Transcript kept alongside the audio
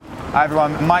Hi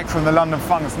everyone, Mike from the London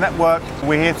Fungus Network.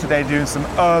 We're here today doing some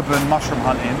urban mushroom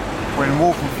hunting. We're in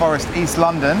Waltham Forest, East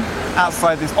London.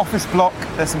 Outside this office block,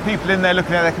 there's some people in there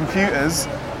looking at their computers,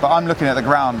 but I'm looking at the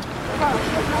ground.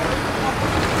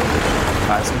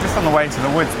 Right, so we're just on the way to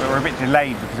the woods, but we're a bit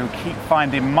delayed because we keep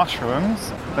finding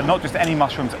mushrooms, but not just any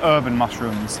mushrooms, urban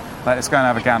mushrooms. Let's go and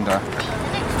have a gander.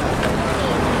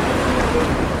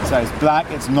 So it's black,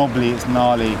 it's knobbly, it's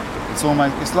gnarly.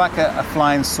 It's like a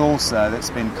flying saucer that's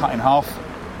been cut in half.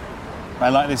 I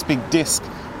like this big disc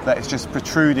that is just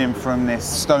protruding from this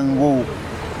stone wall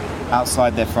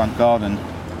outside their front garden.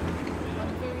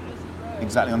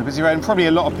 Exactly, on a busy road. And probably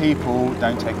a lot of people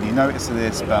don't take any notice of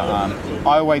this, but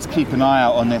I always keep an eye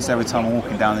out on this every time I'm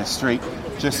walking down this street,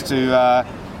 just to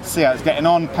see how it's getting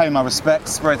on, pay my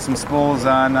respects, spread some spores,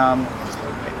 and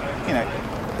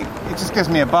it just gives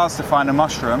me a buzz to find a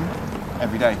mushroom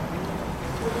every day.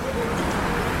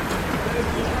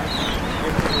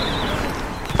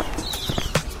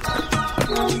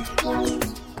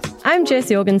 I'm Jess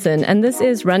Jorgensen, and this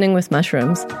is Running with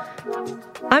Mushrooms.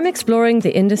 I'm exploring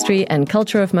the industry and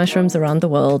culture of mushrooms around the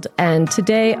world, and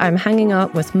today I'm hanging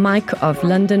out with Mike of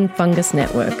London Fungus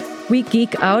Network. We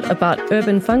geek out about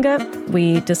urban fungi,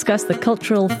 we discuss the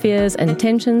cultural fears and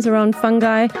tensions around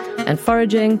fungi and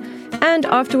foraging, and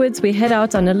afterwards we head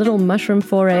out on a little mushroom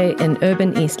foray in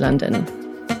urban East London.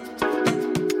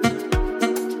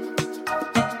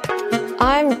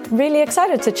 I'm really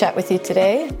excited to chat with you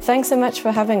today. Thanks so much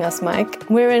for having us, Mike.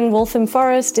 We're in Waltham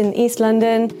Forest in East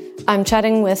London. I'm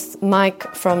chatting with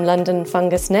Mike from London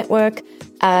Fungus Network,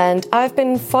 and I've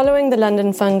been following the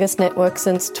London Fungus Network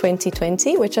since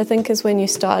 2020, which I think is when you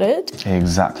started.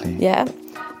 Exactly. Yeah.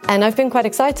 And I've been quite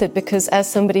excited because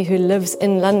as somebody who lives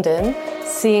in London,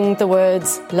 seeing the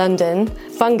words London,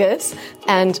 fungus,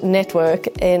 and network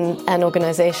in an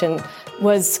organisation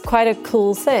was quite a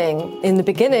cool thing. In the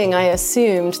beginning, I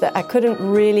assumed that I couldn't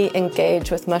really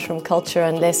engage with mushroom culture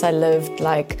unless I lived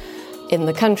in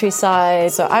the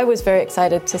countryside. So I was very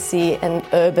excited to see an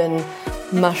urban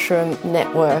mushroom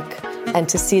network and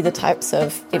to see the types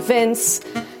of events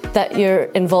that you're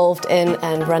involved in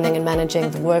and running and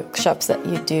managing, the workshops that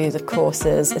you do, the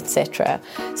courses, etc.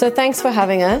 So thanks for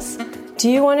having us. Do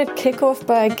you want to kick off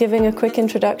by giving a quick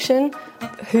introduction?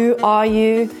 Who are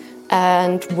you?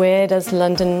 And where does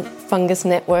London Fungus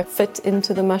Network fit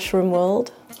into the mushroom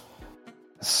world?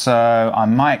 So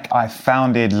I'm Mike. I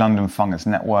founded London Fungus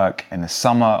Network in the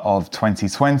summer of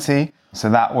 2020. So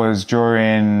that was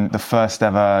during the first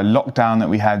ever lockdown that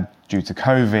we had due to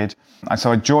COVID. And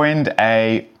so I joined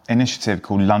a initiative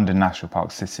called London National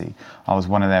Park City. I was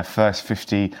one of their first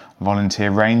 50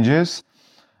 volunteer rangers.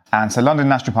 And so London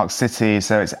National Park City,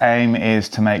 so its aim is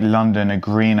to make London a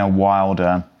greener,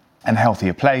 wilder and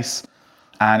healthier place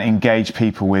and engage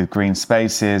people with green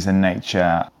spaces and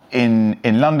nature in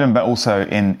London, but also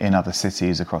in other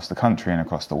cities across the country and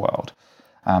across the world.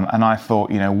 And I thought,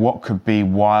 what could be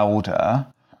wilder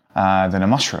than a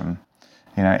mushroom?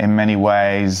 In many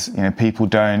ways, people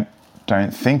don't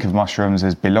think of mushrooms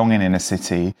as belonging in a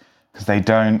city because they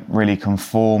don't really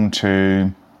conform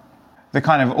to the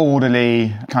kind of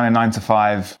orderly, kind of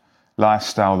 9-to-5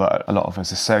 lifestyle that a lot of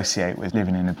us associate with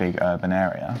living in a big urban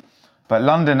area. But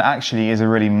London actually is a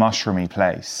really mushroomy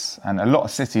place, and a lot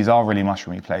of cities are really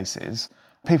mushroomy places.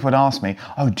 People would ask me,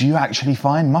 do you actually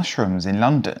find mushrooms in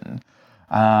London?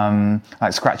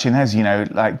 Scratching heads,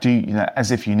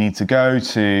 as if you need to go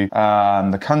to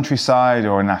the countryside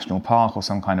or a national park or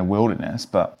some kind of wilderness.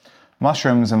 But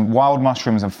mushrooms and wild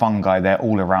mushrooms and fungi, they're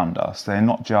all around us. They're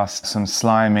not just some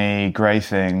slimy grey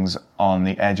things on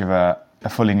the edge of a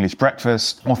full English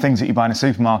breakfast or things that you buy in a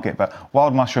supermarket, but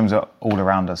wild mushrooms are all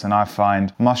around us. And I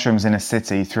find mushrooms in a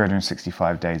city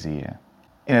 365 days a year.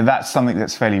 That's something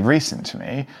that's fairly recent to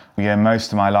me.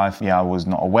 Most of my life, I was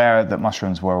not aware that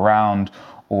mushrooms were around,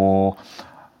 or,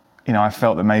 I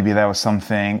felt that maybe there was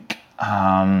something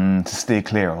to steer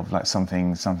clear of, like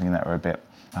something that were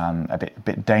a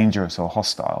bit dangerous or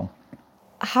hostile.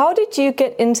 How did you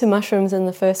get into mushrooms in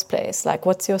the first place?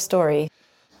 What's your story?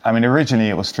 Originally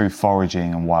it was through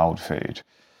foraging and wild food.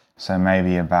 So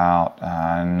maybe about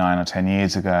 9 or 10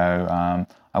 years ago,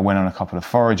 I went on a couple of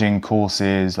foraging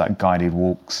courses, like guided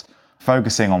walks,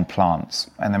 focusing on plants.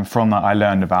 And then from that, I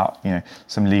learned about,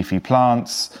 some leafy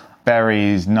plants,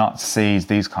 berries, nuts, seeds,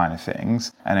 these kind of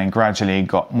things. And then gradually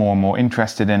got more and more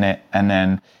interested in it. And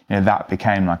then, that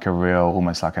became like a real,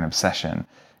 almost like an obsession.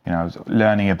 I was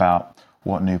learning about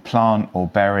what new plant or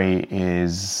berry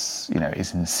is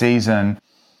in season.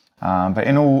 But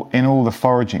in all the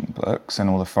foraging books and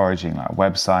all the foraging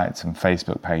websites and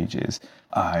Facebook pages,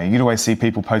 you'd always see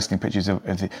people posting pictures of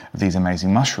these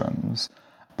amazing mushrooms.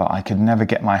 but I could never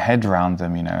get my head around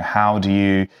them.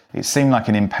 It seemed like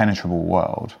an impenetrable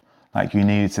world. Like you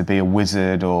needed to be a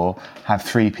wizard or have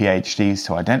 3 PhDs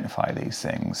to identify these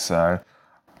things. So,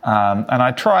 and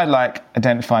I tried like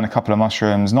identifying a couple of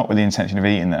mushrooms, not with the intention of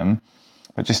eating them,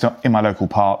 but just in my local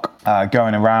park,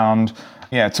 going around.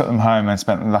 Yeah, took them home and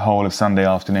spent the whole of Sunday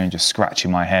afternoon just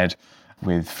scratching my head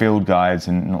with field guides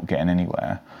and not getting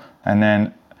anywhere. And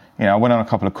then, I went on a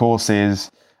couple of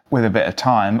courses. With a bit of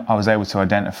time, I was able to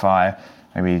identify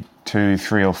maybe 2,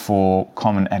 3 or 4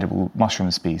 common edible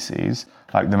mushroom species,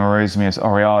 like the Marosmius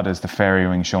aureatus, the fairy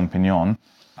ring champignon,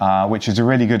 which is a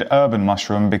really good urban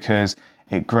mushroom because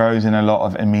it grows in a lot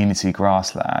of amenity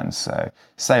grasslands. So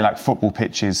say like football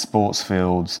pitches, sports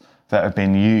fields that have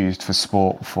been used for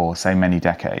sport for, say, many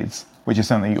decades, which is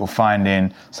something you'll find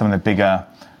in some of the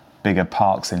bigger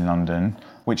parks in London,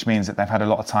 which means that they've had a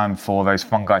lot of time for those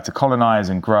fungi to colonize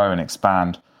and grow and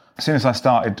expand. As soon as I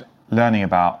started learning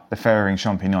about the fairy ring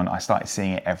champignon, I started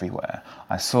seeing it everywhere.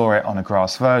 I saw it on a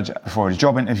grass verge before a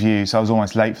job interview, so I was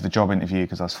almost late for the job interview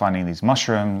because I was finding these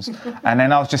mushrooms. And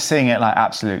then I was just seeing it like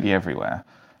absolutely everywhere.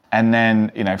 And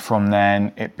then, from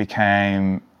then it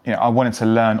became, I wanted to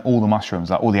learn all the mushrooms,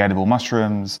 like all the edible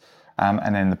mushrooms,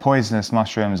 and then the poisonous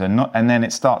mushrooms, and then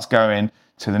it starts going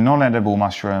to the non-edible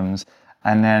mushrooms.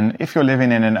 And then if you're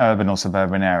living in an urban or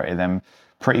suburban area, then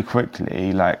pretty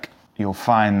quickly, like you'll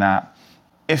find that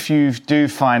if you do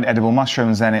find edible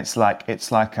mushrooms, then it's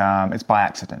by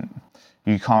accident.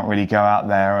 You can't really go out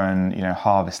there and,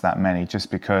 harvest that many just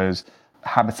because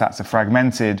habitats are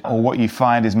fragmented, or what you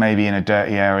find is maybe in a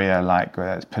dirty area, like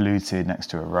where it's polluted next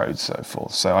to a road, so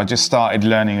forth. So I just started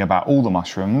learning about all the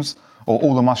mushrooms, or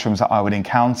all the mushrooms that I would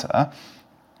encounter.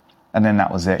 And then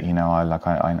that was it,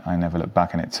 I never looked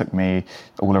back, and it took me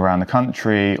all around the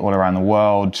country, all around the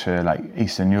world, to like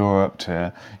Eastern Europe,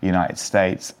 to United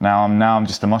States. Now I'm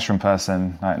just a mushroom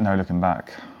person, like no looking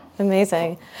back.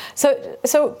 Amazing.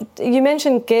 So you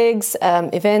mentioned gigs,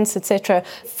 events, etc.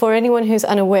 For anyone who's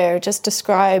unaware, just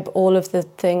describe all of the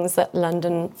things that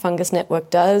London Fungus Network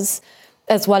does,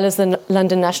 as well as the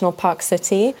London National Park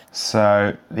City.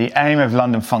 So the aim of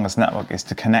London Fungus Network is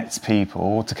to connect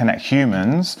people, to connect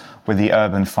humans with the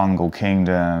urban fungal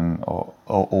kingdom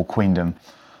or queendom.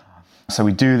 So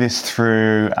we do this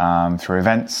through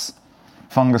events,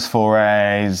 fungus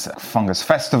forays, fungus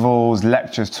festivals,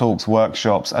 lectures, talks,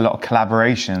 workshops, a lot of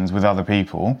collaborations with other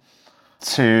people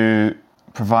to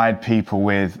provide people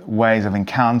with ways of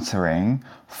encountering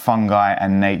fungi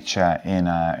and nature in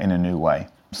a new way.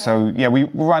 So yeah, we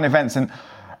run events, and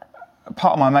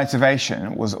part of my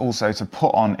motivation was also to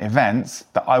put on events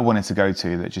that I wanted to go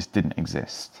to that just didn't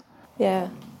exist. Yeah,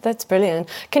 that's brilliant.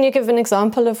 Can you give an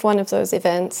example of one of those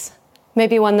events?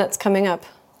 Maybe one that's coming up?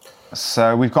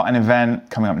 So we've got an event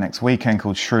coming up next weekend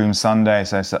called Shroom Sunday.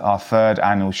 So it's our 3rd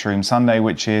annual Shroom Sunday,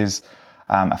 which is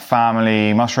a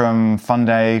family mushroom fun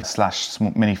day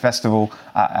 / mini festival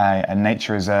at a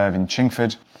nature reserve in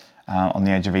Chingford on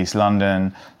the edge of East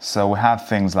London. So we'll have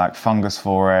things like fungus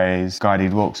forays,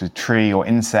 guided walks with tree or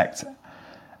insect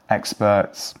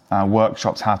experts,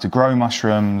 workshops how to grow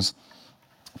mushrooms,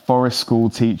 forest school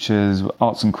teachers,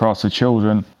 arts and crafts for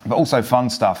children, but also fun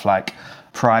stuff like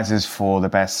prizes for the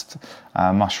best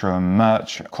mushroom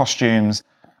merch, costumes,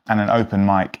 and an open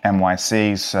mic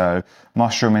NYC. So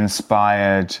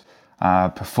mushroom-inspired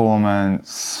performance,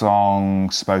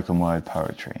 song, spoken word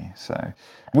poetry. So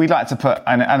we like to put,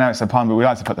 I know it's a pun, but we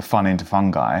like to put the fun into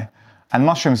fungi. And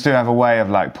mushrooms do have a way of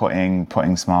like putting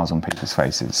smiles on people's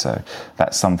faces. So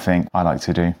that's something I like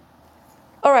to do.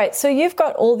 All right, so you've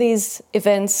got all these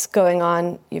events going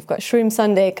on. You've got Shroom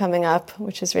Sunday coming up,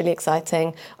 which is really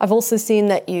exciting. I've also seen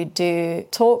that you do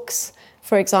talks,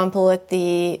 for example, at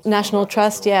the National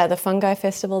Trust, the Fungi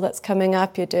Festival that's coming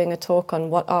up. You're doing a talk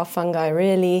on what are fungi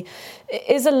really.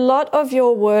 Is a lot of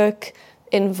your work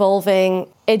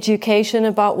involving education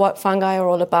about what fungi are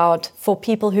all about for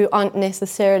people who aren't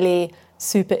necessarily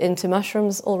super into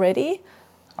mushrooms already?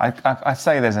 I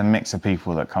say there's a mix of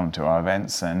people that come to our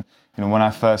events, and when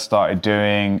I first started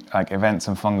doing like events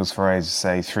and fungus forays,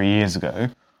 say 3 years ago,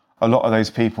 a lot of those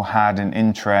people had an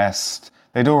interest.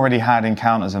 They'd already had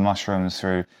encounters of mushrooms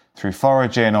through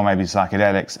foraging or maybe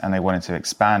psychedelics, and they wanted to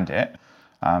expand it.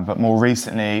 But more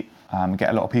recently, get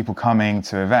a lot of people coming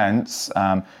to events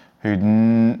who,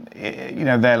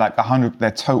 they're like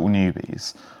they're total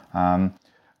newbies.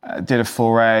 Did a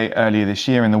foray earlier this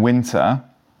year in the winter,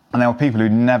 and there were people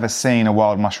who'd never seen a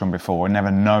wild mushroom before,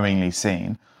 never knowingly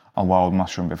seen a wild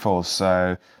mushroom before.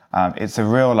 So it's a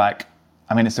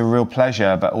real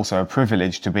pleasure, but also a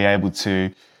privilege to be able to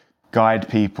guide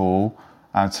people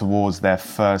towards their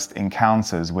first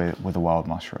encounters with a wild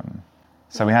mushroom.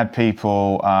 So we had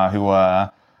people who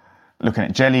were looking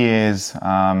at jelly ears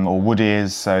or wood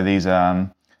ears. So these are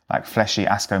like fleshy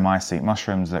ascomycete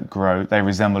mushrooms that grow. They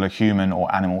resemble a human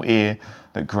or animal ear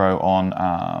that grow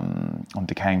on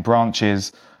decaying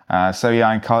branches. So yeah,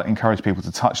 I encourage people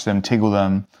to touch them, tickle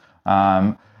them,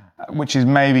 which is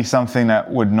maybe something that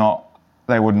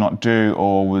they would not do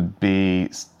or would be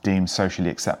deemed socially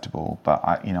acceptable. But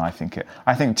I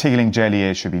think tickling jelly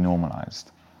ears should be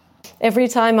normalised. Every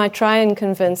time I try and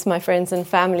convince my friends and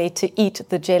family to eat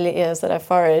the jelly ears that I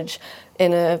forage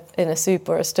in a soup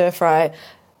or a stir fry,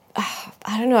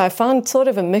 I don't know, I found sort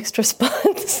of a mixed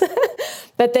response.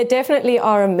 But they definitely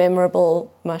are a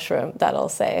memorable mushroom, that I'll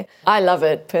say. I love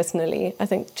it personally. I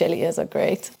think jelly ears are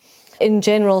great. In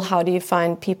general, how do you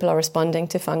find people are responding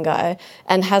to fungi?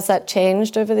 And has that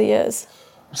changed over the years?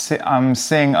 I'm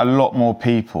seeing a lot more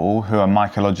people who are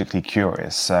mycologically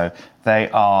curious. So they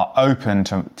are open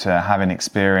to having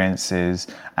experiences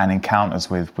and encounters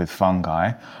with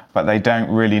fungi, but they don't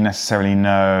really necessarily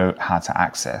know how to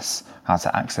access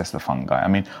the fungi. I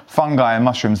mean, fungi and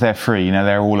mushrooms, they're free,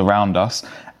 they're all around us.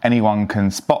 Anyone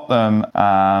can spot them,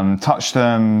 touch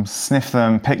them, sniff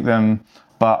them, pick them,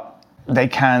 but they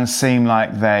can seem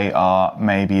like they are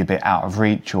maybe a bit out of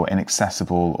reach or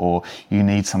inaccessible, or you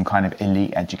need some kind of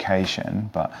elite education.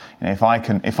 But if I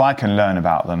can learn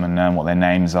about them and learn what their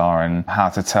names are and how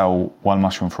to tell one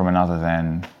mushroom from another,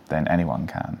 then anyone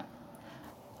can.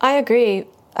 I agree,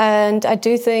 and I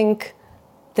do think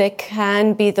there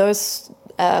can be those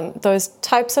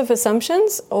types of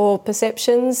assumptions or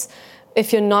perceptions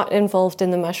if you're not involved in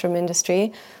the mushroom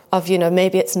industry of,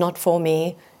 maybe it's not for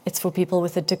me, it's for people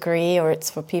with a degree, or it's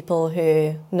for people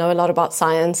who know a lot about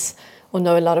science or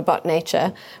know a lot about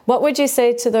nature. What would you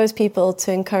say to those people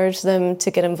to encourage them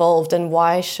to get involved, and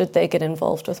why should they get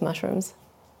involved with mushrooms?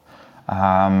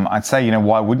 I'd say,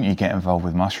 why wouldn't you get involved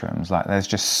with mushrooms? Like,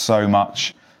 there's so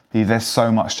much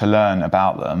to learn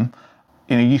about them.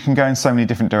 You can go in so many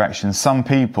different directions. Some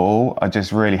people are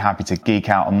just really happy to geek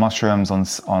out on mushrooms, on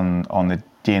the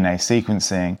DNA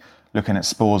sequencing, looking at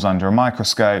spores under a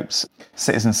microscope,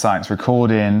 citizen science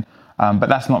recording, but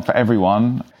that's not for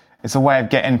everyone. It's a way of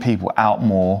getting people out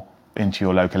more into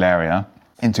your local area,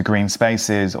 into green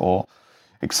spaces, or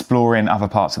exploring other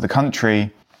parts of the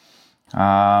country.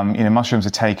 Mushrooms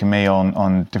have taken me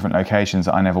on different locations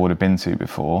that I never would have been to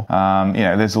before.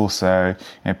 There's also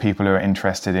people who are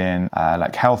interested in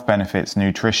like health benefits,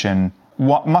 nutrition.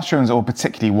 What mushrooms, or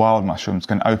particularly wild mushrooms,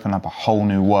 can open up a whole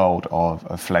new world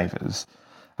of flavours.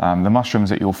 The mushrooms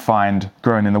that you'll find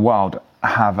grown in the wild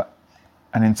have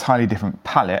an entirely different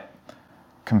palette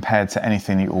compared to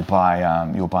anything that you'll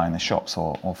buy in the shops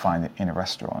or find in a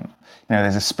restaurant.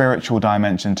 There's a spiritual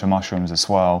dimension to mushrooms as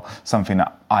well, something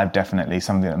that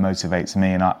motivates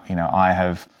me, and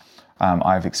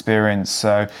I've experienced.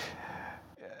 So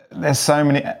there's so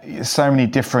many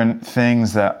different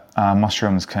things that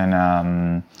mushrooms can.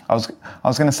 I was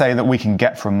going to say that we can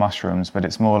get from mushrooms, but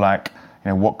it's more like,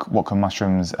 what can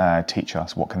mushrooms teach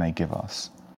us? What can they give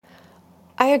us?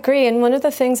 I agree, and one of the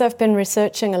things I've been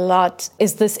researching a lot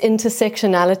is this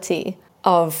intersectionality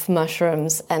of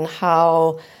mushrooms, and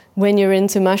how when you're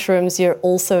into mushrooms, you're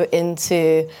also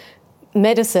into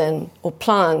medicine or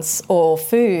plants or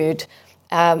food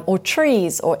or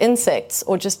trees or insects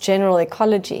or just general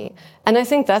ecology. And I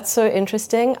think that's so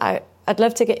interesting. I'd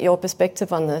love to get your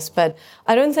perspective on this, but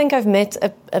I don't think I've met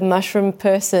a mushroom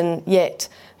person yet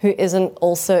who isn't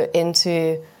also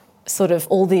into sort of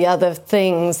all the other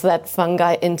things that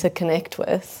fungi interconnect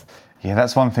with. Yeah,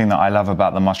 that's one thing that I love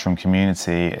about the mushroom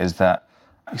community is that,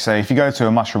 so if you go to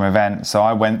a mushroom event, so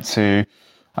I went to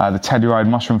the Telluride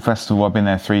Mushroom Festival. I've been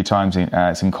there 3 times.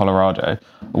 It's in Colorado.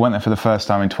 I went there for the first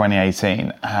time in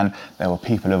 2018, and there were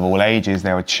people of all ages.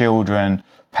 There were children,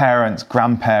 parents,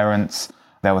 grandparents.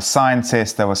 There were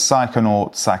scientists. There were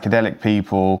psychonauts, psychedelic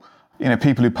people.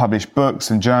 People who published books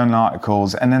and journal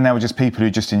articles, and then there were just people who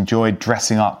just enjoyed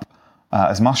dressing up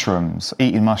as mushrooms,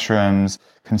 eating mushrooms,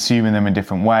 consuming them in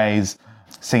different ways,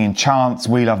 singing chants,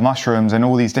 "We love mushrooms," and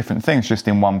all these different things just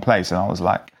in one place. And I was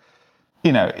like,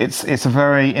 it's a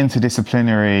very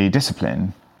interdisciplinary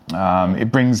discipline.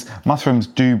 Mushrooms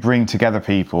do bring together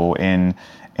people in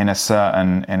a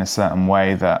certain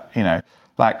way that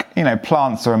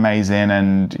plants are amazing,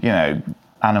 and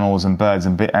animals and birds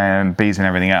and bees and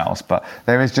everything else, but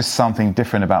there is just something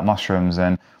different about mushrooms.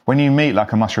 And when you meet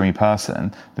like a mushroomy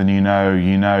person, then you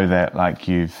know that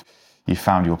you've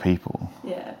found your people.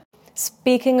 Yeah.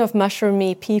 Speaking of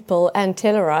mushroomy people and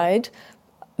Telluride,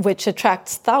 which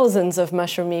attracts thousands of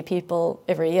mushroomy people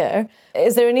every year,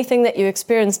 is there anything that you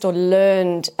experienced or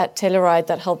learned at Telluride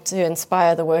that helped to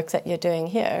inspire the work that you're doing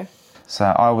here? So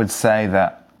I would say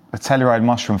that the Telluride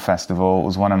Mushroom Festival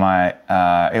was one of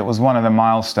the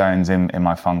milestones in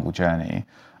my fungal journey.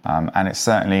 And it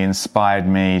certainly inspired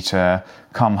me to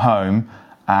come home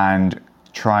and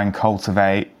try and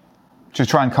cultivate a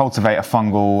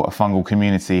fungal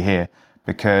community here,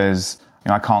 because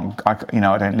I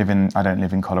don't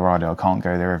live in Colorado. I can't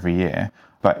go there every year.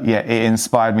 But yeah, it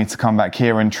inspired me to come back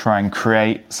here and try and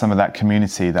create some of that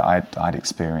community that I'd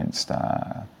experienced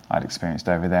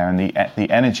over there, and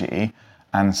the energy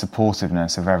and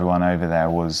supportiveness of everyone over there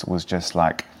was just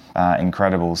like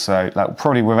incredible. So like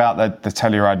probably without the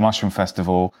Telluride Mushroom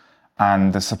Festival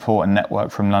and the support and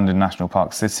network from London National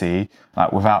Park City,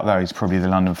 like without those, probably the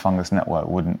London Fungus Network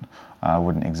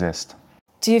wouldn't exist.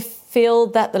 Do you feel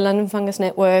that the London Fungus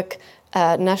Network,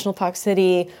 National Park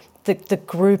City, the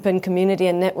group and community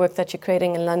and network that you're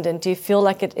creating in London, do you feel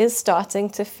like it is starting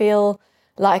to feel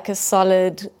like a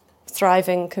solid,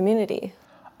 thriving community?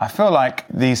 I feel like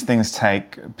these things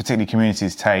particularly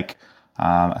communities take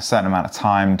a certain amount of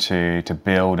time to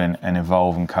build and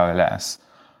evolve and coalesce.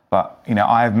 But,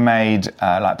 I've made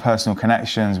like personal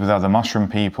connections with other mushroom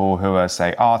people who are,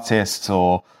 say, artists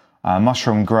or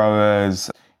mushroom growers,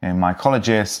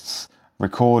 mycologists,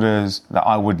 recorders, that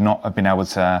I would not have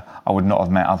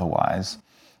met otherwise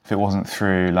if it wasn't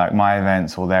through like my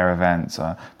events or their events,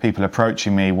 people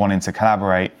approaching me wanting to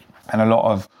collaborate. And a lot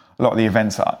of the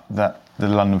events that the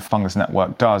London Fungus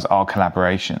Network does are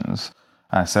collaborations.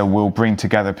 So we'll bring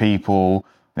together people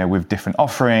with different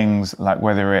offerings, like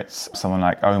whether it's someone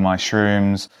like Oh My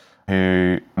Shrooms,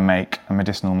 who make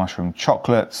medicinal mushroom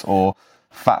chocolates, or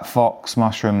Fat Fox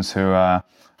Mushrooms, who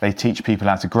they teach people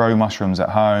how to grow mushrooms at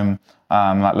home,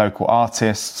 like local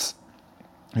artists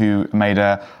who made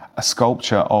a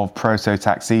sculpture of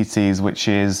Prototaxites, which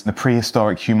is the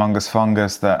prehistoric humongous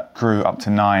fungus that grew up to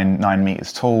 9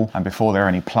 meters tall, and before there were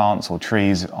any plants or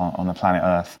trees on the planet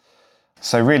Earth.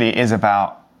 So really it is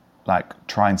about like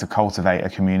trying to cultivate a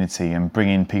community and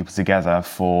bringing people together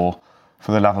for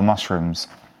the love of mushrooms.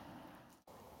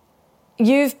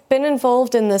 You've been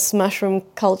involved in this mushroom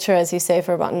culture, as you say,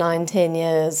 for about 9-10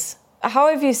 years. How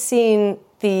have you seen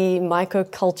the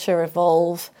mycoculture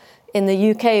evolve in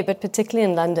the UK, but particularly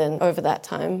in London over that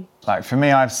time? Like for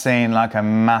me, I've seen like a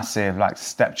massive like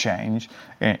step change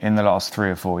in the last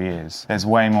 3 or 4 years. There's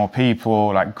way more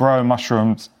people like growing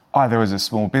mushrooms, either as a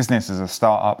small business, as a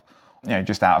startup,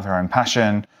 just out of their own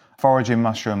passion, foraging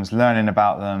mushrooms, learning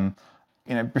about them.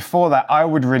 Before that, I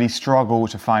would really struggle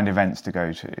to find events to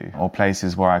go to, or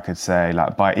places where I could say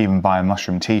like buy a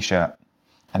mushroom t-shirt.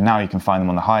 And now you can find them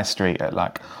on the high street at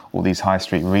like all these high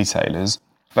street retailers.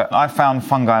 But I found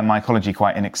fungi and mycology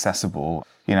quite inaccessible.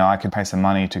 I could pay some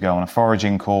money to go on a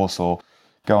foraging course or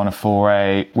go on a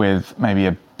foray with maybe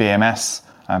a BMS,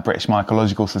 British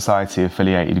Mycological Society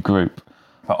affiliated group.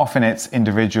 But often it's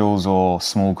individuals or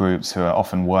small groups who are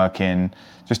often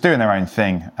just doing their own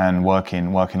thing and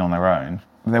working on their own.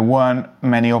 There weren't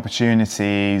many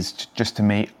opportunities just to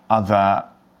meet other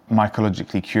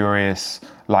mycologically curious,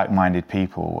 like-minded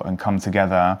people and come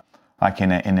together like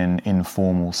in an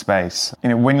informal space.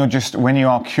 When you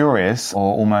are curious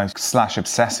or almost /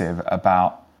 obsessive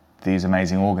about these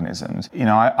amazing organisms,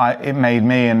 it made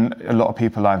me and a lot of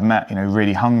people I've met,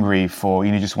 really hungry for,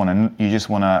 you just want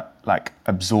to like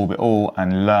absorb it all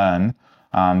and learn.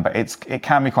 But it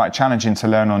can be quite challenging to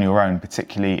learn on your own,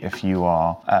 particularly if you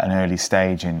are at an early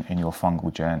stage in your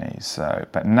fungal journey.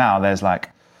 But now there's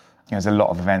a lot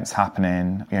of events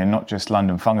happening, not just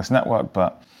London Fungus Network,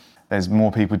 but there's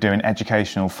more people doing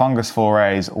educational fungus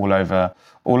forays all over,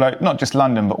 not just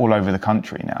London, but all over the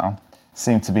country now.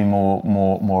 Seem to be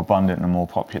more abundant and more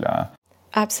popular.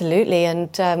 Absolutely,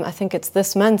 and I think it's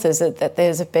this month, is it, that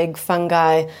there's a big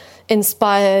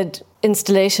fungi-inspired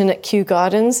installation at Kew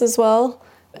Gardens as well.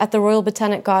 At the Royal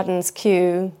Botanic Gardens,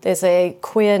 Kew, there's a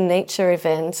queer nature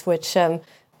event, which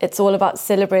it's all about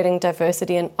celebrating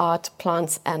diversity in art,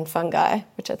 plants and fungi,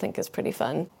 which I think is pretty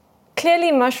fun.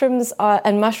 Clearly, mushrooms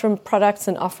and mushroom products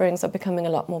and offerings are becoming a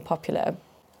lot more popular.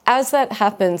 As that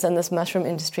happens and this mushroom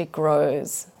industry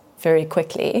grows very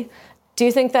quickly, do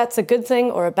you think that's a good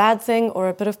thing or a bad thing or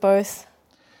a bit of both?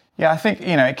 Yeah, I think,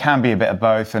 it can be a bit of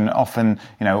both. And often,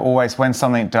 always when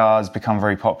something does become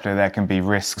very popular, there can be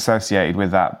risks associated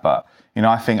with that. But,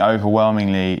 I think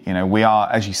overwhelmingly, we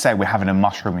are, as you say, we're having a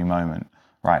mushroomy moment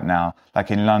right now,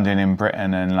 like in London, in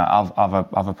Britain and like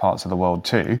other parts of the world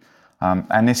too.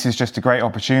 And this is just a great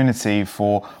opportunity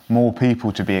for more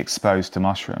people to be exposed to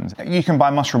mushrooms. You can buy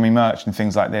mushroomy merch and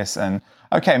things like this, and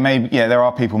okay, maybe, yeah, there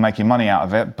are people making money out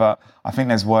of it, but I think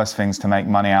there's worse things to make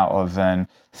money out of than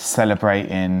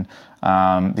celebrating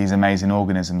these amazing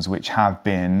organisms which have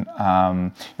been,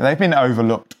 they've been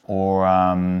overlooked or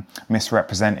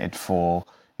misrepresented for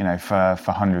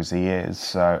hundreds of years.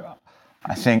 So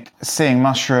I think seeing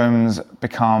mushrooms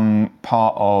become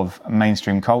part of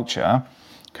mainstream culture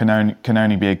can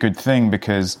only be a good thing,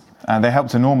 because they help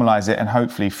to normalize it, and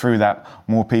hopefully through that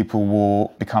more people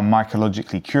will become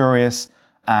mycologically curious,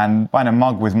 and buying a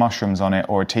mug with mushrooms on it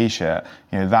or a t-shirt,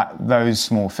 those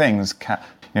small things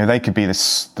they could be the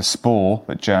spore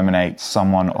that germinates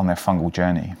someone on their fungal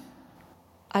journey.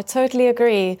 I totally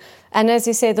agree. And as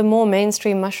you say, the more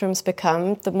mainstream mushrooms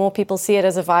become, the more people see it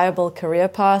as a viable career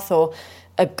path or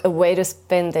a way to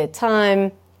spend their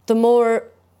time. The more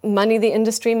money the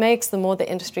industry makes, the more the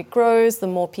industry grows, the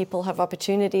more people have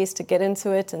opportunities to get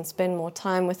into it and spend more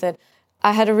time with it.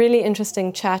 I had a really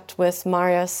interesting chat with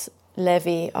Marius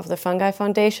Levy of the Fungi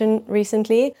Foundation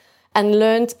recently, and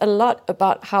learned a lot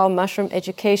about how mushroom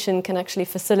education can actually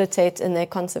facilitate in their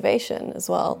conservation as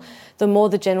well. The more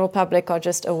the general public are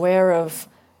just aware of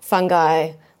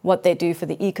fungi, what they do for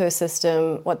the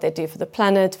ecosystem, what they do for the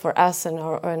planet, for us and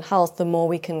our own health, the more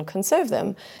we can conserve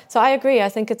them. So I agree, I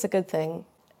think it's a good thing.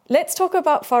 Let's talk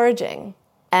about foraging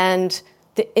and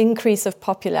the increase of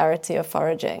popularity of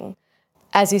foraging.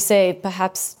 As you say,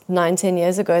 perhaps 9-10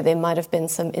 years ago, there might have been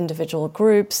some individual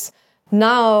groups.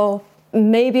 Now,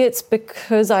 maybe it's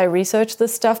because I research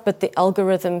this stuff, but the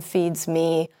algorithm feeds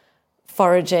me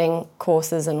foraging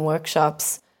courses and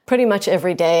workshops pretty much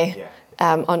every day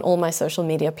on all my social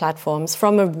media platforms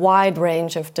from a wide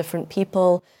range of different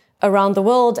people around the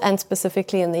world, and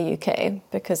specifically in the UK,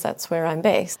 because that's where I'm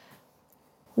based.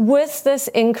 With this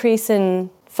increase in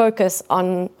focus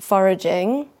on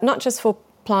foraging, not just for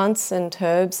plants and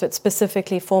herbs, but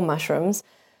specifically for mushrooms,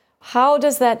 how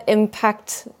does that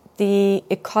impact the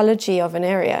ecology of an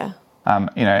area?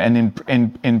 And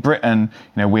in Britain,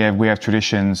 we have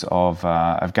traditions of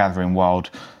gathering wild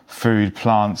food,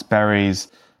 plants, berries,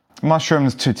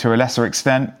 mushrooms to a lesser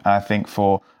extent. I think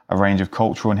for a range of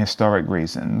cultural and historic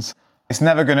reasons. It's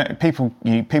never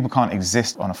people can't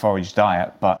exist on a forage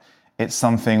diet, but it's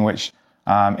something which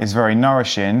is very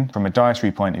nourishing from a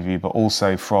dietary point of view, but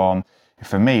also for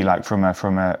me, like from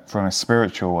a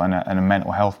spiritual and a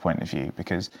mental health point of view,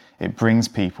 because it brings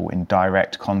people in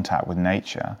direct contact with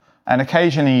nature. And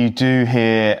occasionally you do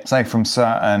hear, say, from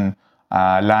certain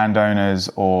landowners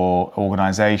or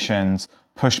organizations,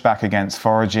 push back against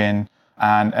foraging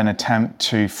and an attempt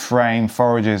to frame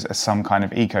foragers as some kind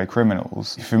of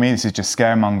eco-criminals. For me, this is just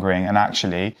scaremongering, and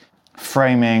actually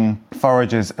framing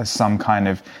foragers as some kind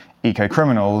of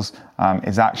eco-criminals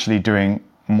is actually doing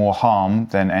more harm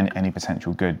than any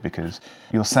potential good, because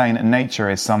you're saying that nature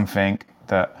is something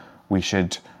that we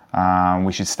should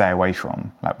stay away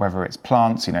from, like whether it's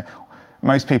plants.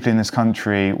 Most people in this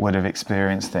country would have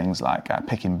experienced things like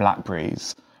picking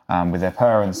blackberries with their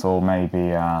parents, or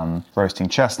maybe roasting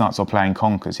chestnuts or playing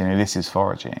conkers. This is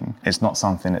foraging. It's not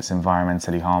something that's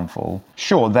environmentally harmful.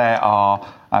 Sure, there are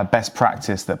best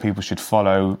practice that people should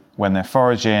follow when they're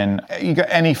foraging. You got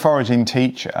any foraging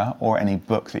teacher or any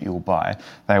book that you'll buy,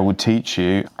 they will teach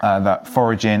you that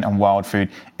foraging and wild food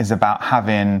is about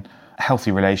having a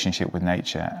healthy relationship with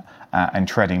nature and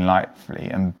treading lightly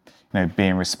and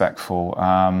being respectful.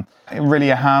 Really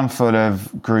a handful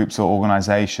of groups or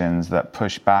organizations that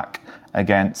push back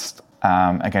against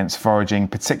foraging,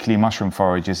 particularly mushroom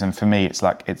foragers. And for me,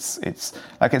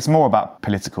 it's more about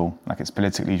political, it's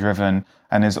politically driven.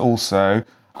 And there's also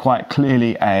quite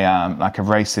clearly a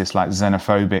racist,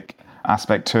 xenophobic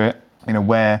aspect to it,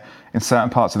 where in certain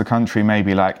parts of the country,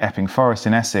 maybe like Epping Forest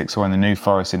in Essex or in the New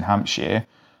Forest in Hampshire,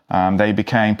 they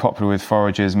became popular with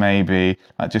foragers maybe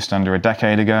just under a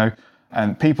decade ago.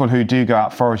 And people who do go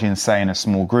out foraging, say in a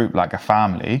small group, like a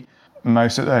family,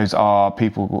 most of those are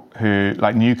people who,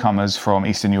 like newcomers from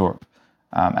Eastern Europe.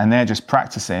 And they're just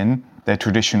practicing their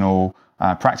traditional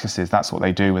practices. That's what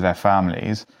they do with their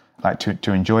families,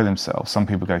 to enjoy themselves. Some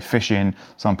people go fishing,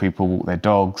 some people walk their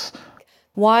dogs.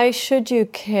 Why should you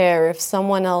care if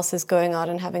someone else is going out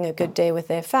and having a good day with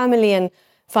their family and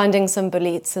finding some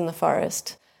boletes in the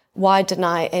forest? Why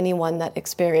deny anyone that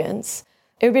experience?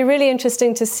 It would be really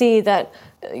interesting to see that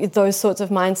those sorts of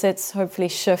mindsets hopefully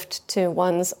shift to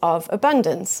ones of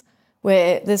abundance,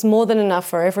 where there's more than enough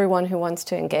for everyone who wants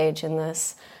to engage in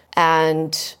this.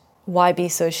 And why be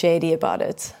so shady about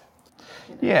it?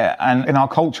 Yeah, and in our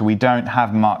culture, we don't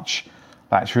have much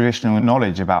traditional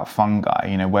knowledge about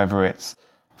fungi, whether it's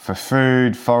for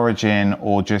food, foraging,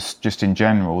 or just in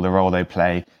general, the role they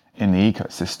play in the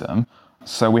ecosystem.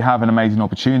 So we have an amazing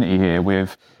opportunity here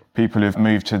with people who've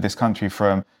moved to this country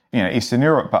from, Eastern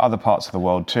Europe, but other parts of the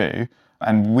world too.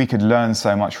 And we could learn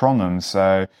so much from them.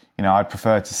 So, I'd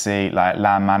prefer to see like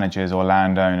land managers or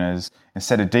landowners,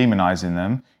 instead of demonizing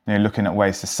them, looking at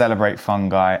ways to celebrate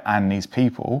fungi and these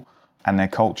people and their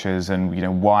cultures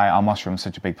and, why are mushrooms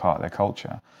such a big part of their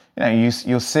culture.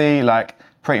 You'll see like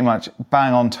pretty much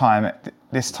bang on time,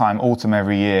 this time, autumn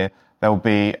every year, there'll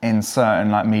be in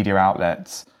certain like media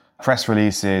outlets, press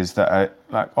releases that are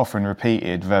like often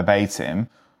repeated verbatim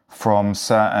from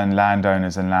certain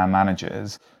landowners and land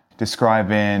managers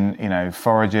describing,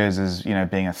 foragers as,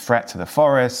 being a threat to the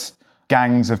forest,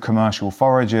 gangs of commercial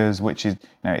foragers, which is,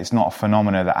 it's not a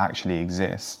phenomena that actually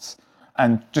exists.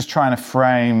 And just trying to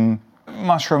frame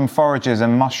mushroom foragers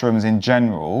and mushrooms in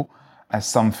general as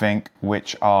something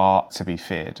which are to be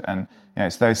feared. And,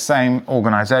 it's those same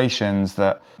organisations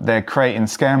that they're creating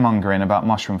scaremongering about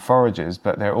mushroom foragers,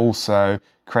 but they're also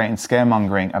creating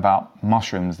scaremongering about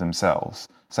mushrooms themselves.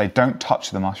 Say, don't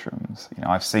touch the mushrooms.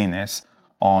 I've seen this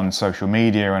on social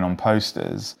media and on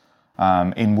posters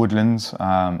in woodlands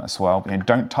as well.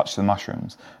 Don't touch the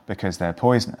mushrooms because they're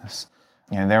poisonous.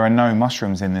 There are no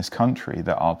mushrooms in this country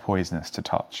that are poisonous to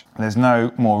touch. There's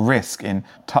no more risk in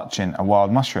touching a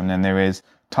wild mushroom than there is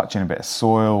touching a bit of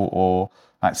soil or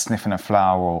like sniffing a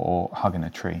flower or hugging a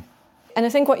tree. And I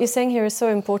think what you're saying here is so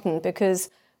important because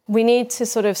we need to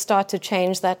sort of start to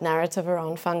change that narrative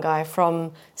around fungi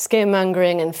from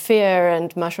scaremongering and fear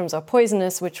and mushrooms are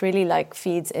poisonous, which really like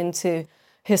feeds into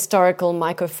historical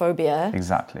mycophobia.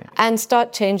 Exactly. And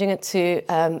start changing it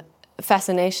to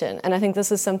fascination. And I think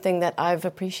this is something that I've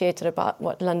appreciated about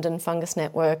what London Fungus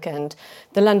Network and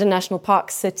the London National Park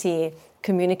City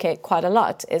communicate quite a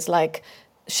lot, is like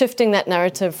shifting that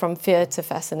narrative from fear to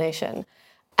fascination.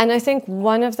 And I think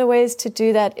one of the ways to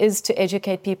do that is to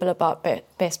educate people about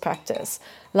best practice.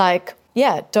 Like,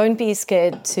 don't be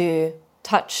scared to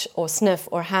touch or sniff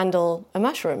or handle a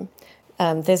mushroom.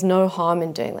 There's no harm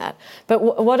in doing that.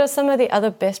 But what are some of the other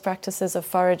best practices of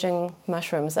foraging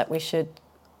mushrooms that we should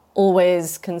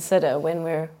always consider when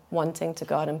we're wanting to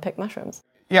go out and pick mushrooms?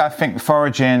 Yeah, I think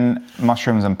foraging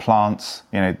mushrooms and plants,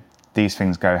 these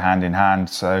things go hand in hand.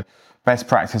 So best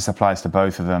practice applies to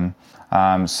both of them.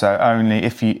 So only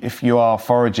if you are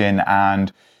foraging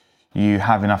and you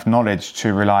have enough knowledge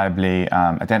to reliably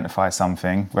identify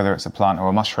something, whether it's a plant or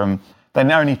a mushroom,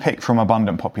 then only pick from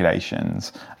abundant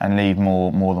populations and leave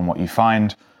more than what you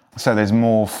find. So there's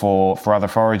more for other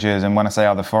foragers. And when I say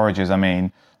other foragers, I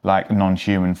mean like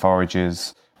non-human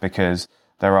foragers, because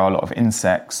there are a lot of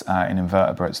insects and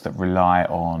invertebrates that rely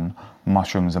on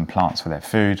mushrooms and plants for their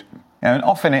food. And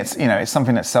often it's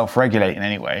something that's self-regulating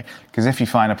anyway, because if you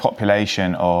find a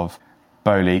population of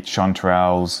bolete,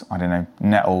 chanterelles,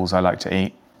 nettles I like to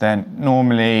eat, then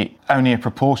normally only a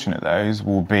proportion of those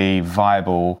will be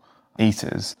viable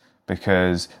eaters,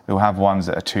 because we'll have ones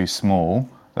that are too small,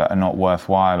 that are not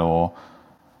worthwhile or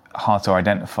hard to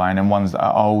identify, and then ones that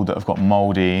are old that have got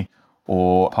mouldy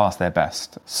or past their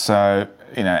best. So,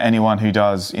 anyone who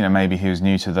does, maybe who's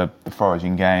new to the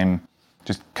foraging game,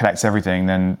 just collects everything,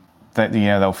 then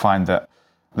they'll find that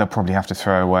they'll probably have to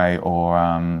throw away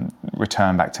or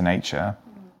return back to nature.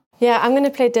 Yeah, I'm going to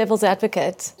play devil's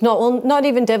advocate. Not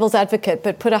even devil's advocate,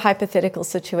 but put a hypothetical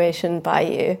situation by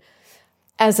you.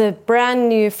 As a brand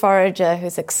new forager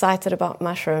who's excited about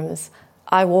mushrooms,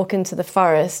 I walk into the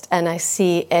forest and I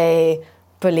see a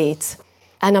bolete.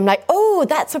 And I'm like, oh,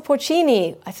 that's a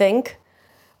porcini, I think.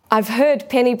 I've heard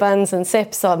penny buns and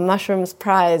ceps are mushrooms'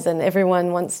 prize and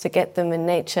everyone wants to get them in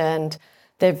nature and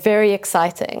they're very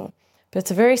exciting. But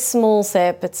it's a very small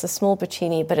cep, it's a small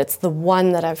porcini, but it's the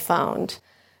one that I've found.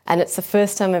 And it's the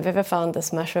first time I've ever found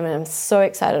this mushroom and I'm so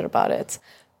excited about it.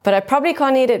 But I probably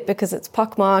can't eat it because it's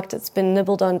pockmarked, it's been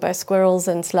nibbled on by squirrels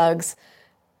and slugs.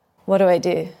 What do I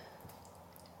do?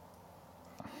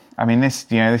 I mean, this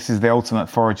is the ultimate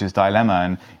forager's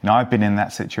dilemma. And, I've been in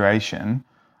that situation.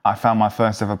 I found my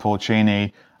first ever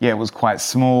porcini. Yeah, it was quite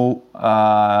small.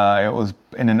 It was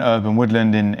in an urban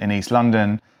woodland in East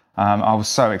London. I was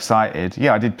so excited.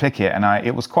 Yeah, I did pick it and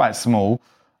it was quite small.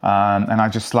 And I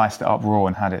just sliced it up raw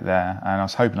and had it there. And I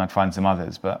was hoping I'd find some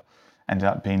others, but ended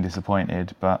up being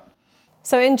disappointed.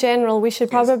 So in general, we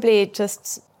should probably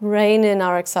just rein in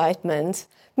our excitement.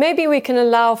 Maybe we can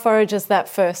allow foragers that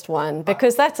first one,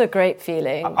 because that's a great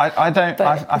feeling. I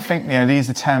think these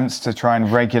attempts to try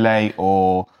and regulate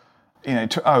or,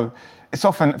 it's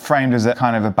often framed as a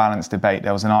kind of a balanced debate.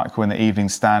 There was an article in the Evening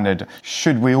Standard,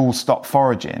 should we all stop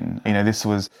foraging? This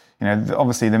was,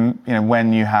 obviously,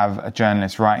 when you have a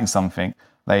journalist writing something,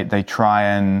 they try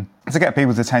and, to get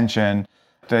people's attention,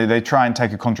 they try and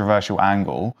take a controversial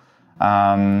angle.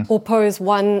 Or pose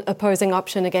one opposing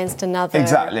option against another.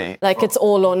 Exactly. Like it's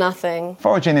all or nothing.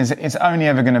 Foraging is only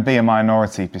ever going to be a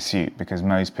minority pursuit because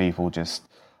most people just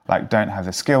don't have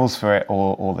the skills for it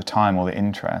or the time or the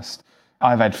interest.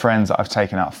 I've had friends that I've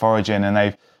taken out foraging and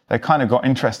they kind of got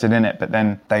interested in it, but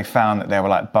then they found that there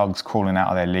were bugs crawling out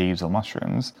of their leaves or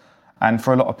mushrooms. And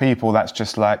for a lot of people, that's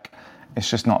just it's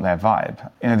just not their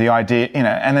vibe. The idea,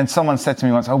 and then someone said to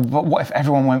me once, oh, but what if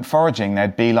everyone went foraging?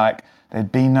 There'd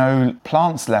be no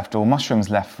plants left or mushrooms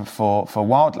left for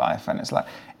wildlife. And it's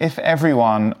if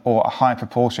everyone or a high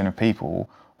proportion of people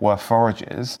were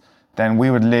foragers, then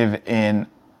we would live in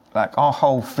our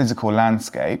whole physical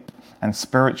landscape and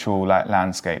spiritual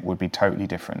landscape would be totally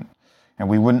different. And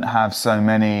we wouldn't have so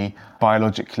many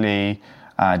biologically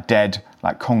dead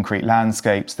concrete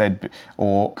landscapes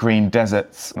or green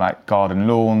deserts like garden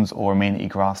lawns or amenity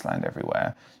grassland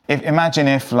everywhere. Imagine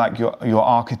if your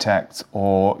architect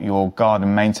or your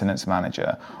garden maintenance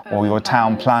manager or your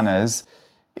town planners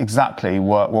exactly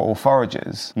were all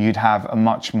foragers. You'd have a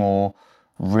much more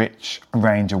rich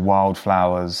range of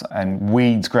wildflowers and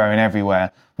weeds growing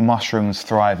everywhere, mushrooms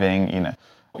thriving.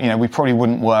 We probably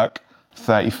wouldn't work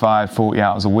 35, 40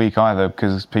 hours a week either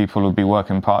because people would be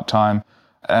working part-time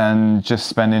and just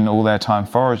spending all their time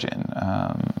foraging.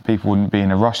 People wouldn't be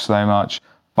in a rush so much,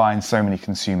 buying so many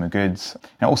consumer goods.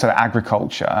 Also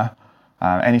agriculture,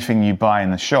 anything you buy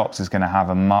in the shops is going to have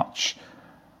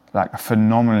a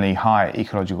phenomenally high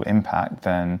ecological impact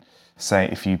than, say,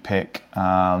 if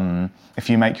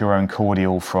you make your own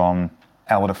cordial from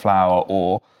elderflower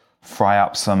or fry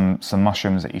up some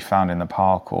mushrooms that you found in the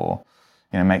park or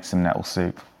make some nettle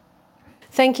soup.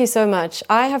 Thank you so much.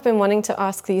 I have been wanting to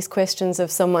ask these questions of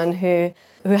someone who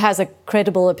has a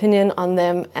credible opinion on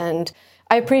them, and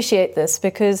I appreciate this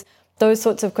because those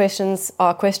sorts of questions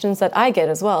are questions that I get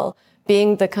as well.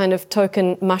 Being the kind of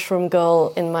token mushroom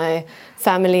girl in my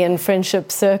family and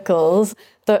friendship circles,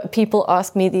 people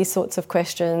ask me these sorts of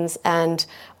questions and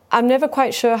I'm never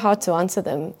quite sure how to answer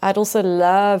them. I'd also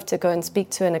love to go and speak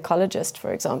to an ecologist,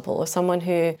 for example, or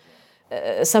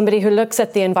somebody who looks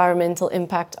at the environmental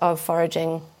impact of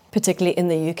foraging, particularly in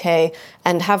the UK,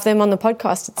 and have them on the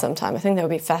podcast at some time. I think that would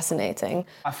be fascinating.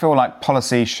 I feel like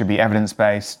policy should be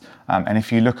evidence-based. And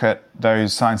if you look at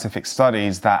those scientific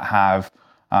studies that have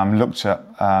looked at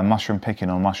mushroom picking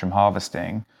or mushroom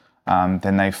harvesting,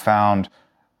 then they found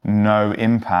no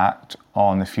impact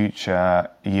on the future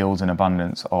yields and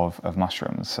abundance of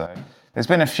mushrooms. So there's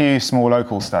been a few small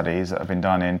local studies that have been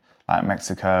done in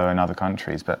Mexico and other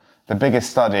countries, but the biggest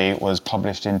study was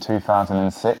published in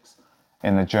 2006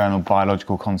 in the journal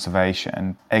Biological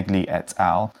Conservation, Egli et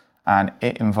al., and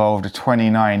it involved a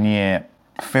 29-year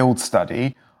field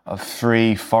study of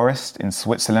 3 forests in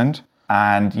Switzerland.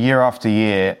 And year after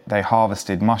year, they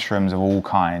harvested mushrooms of all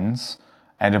kinds,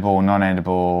 edible,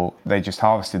 non-edible. They just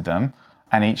harvested them.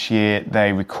 And each year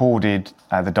they recorded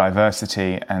the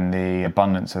diversity and the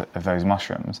abundance of those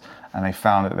mushrooms. And they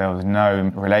found that there was no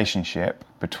relationship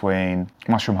between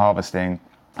mushroom harvesting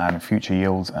and future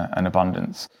yields and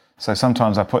abundance. So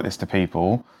sometimes I put this to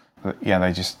people, but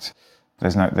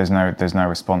there's no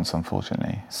response,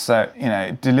 unfortunately. So,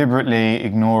 deliberately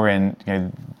ignoring,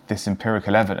 this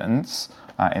empirical evidence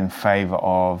in favour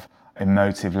of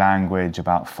emotive language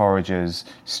about foragers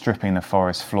stripping the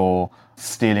forest floor,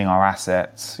 stealing our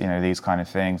assets, these kind of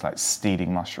things like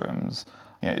stealing mushrooms,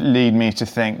 lead me to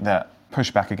think that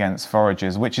pushback against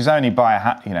foragers, which is only by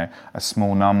a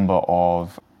small number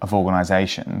of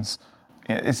organisations,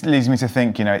 it leads me to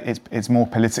think it's more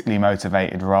politically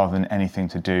motivated rather than anything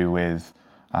to do with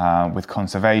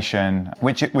conservation,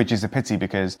 which is a pity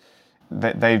because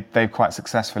they've quite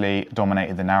successfully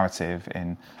dominated the narrative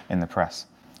in the press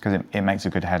because it makes a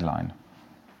good headline.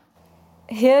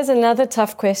 Here's another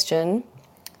tough question.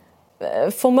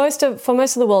 For most of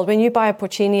the world, when you buy a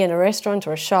porcini in a restaurant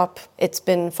or a shop, it's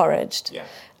been foraged. Yeah.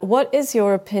 What is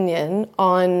your opinion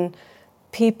on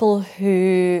people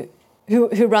who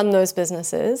run those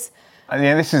businesses?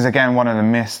 This is again one of the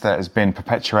myths that has been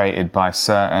perpetuated by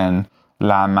certain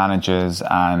land managers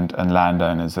and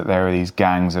landowners, that there are these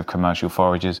gangs of commercial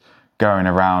foragers going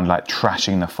around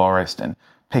trashing the forest and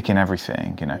picking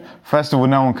everything. First of all,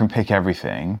 no one can pick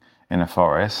everything in a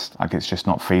forest. It's just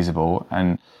not feasible.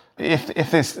 And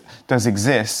if this does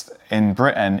exist in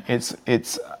Britain,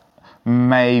 it's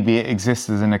maybe it exists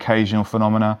as an occasional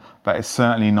phenomena, but it's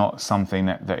certainly not something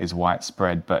that is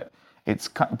widespread. But it's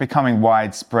becoming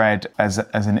widespread as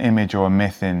an image or a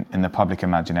myth in the public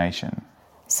imagination.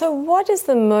 So what is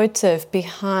the motive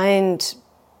behind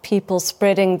people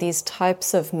spreading these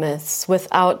types of myths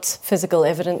without physical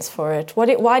evidence for it?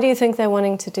 Why do you think they're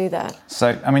wanting to do that?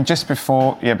 So, I mean, just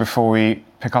before we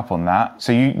pick up on that,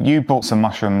 so you bought some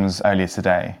mushrooms earlier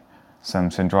today, some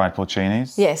dried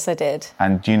porcinis? Yes, I did.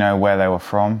 And do you know where they were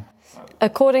from?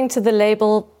 According to the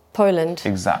label, Poland.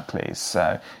 Exactly.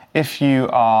 So if you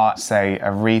are, say,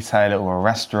 a retailer or a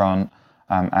restaurant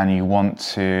and you want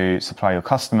to supply your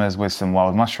customers with some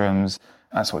wild mushrooms,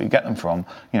 that's what you get them from.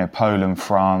 Poland,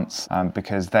 France,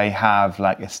 because they have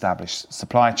like established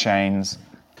supply chains.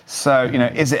 So,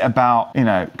 is it about,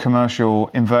 commercial,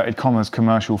 inverted commas,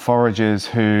 commercial foragers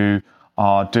who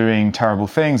are doing terrible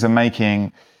things and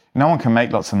making... No one can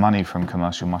make lots of money from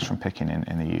commercial mushroom picking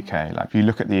in the UK. Like, if you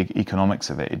look at the economics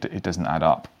of it, it doesn't add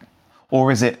up. Or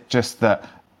is it just that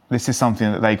this is something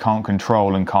that they can't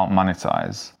control and can't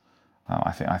monetize?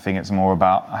 I think it's more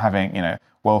about having,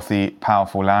 wealthy,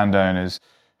 powerful landowners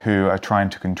who are trying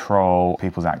to control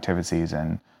people's activities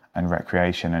and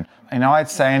recreation. And I'd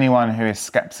say anyone who is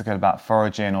skeptical about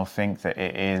foraging or think that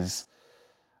it is,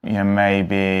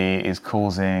 maybe is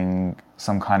causing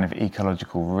some kind of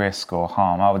ecological risk or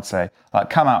harm, I would say,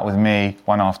 come out with me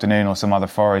one afternoon or some other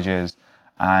foragers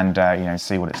and,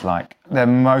 see what it's like. They're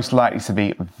most likely to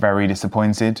be very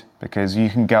disappointed because you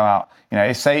can go out,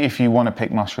 say if you want to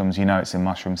pick mushrooms, it's in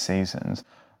mushroom seasons.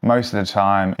 Most of the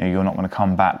time, you're not going to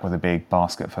come back with a big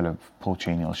basket full of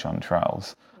porcini or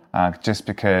chanterelles, just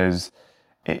because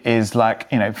it is like,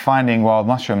 finding wild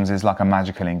mushrooms is like a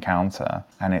magical encounter.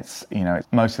 And it's,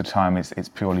 most of the time it's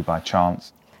purely by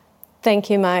chance.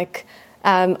 Thank you, Mike.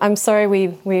 I'm sorry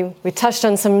we touched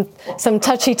on some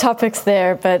touchy topics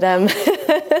there, but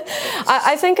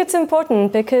I think it's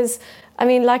important because,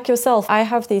 like yourself, I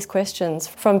have these questions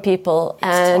from people,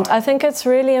 and I think it's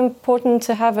really important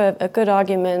to have a good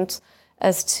argument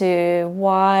as to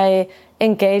why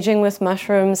engaging with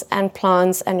mushrooms and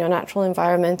plants and your natural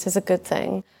environment is a good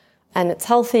thing, and it's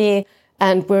healthy,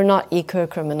 and we're not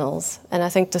eco-criminals. And I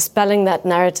think dispelling that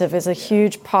narrative is a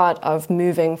huge part of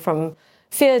moving from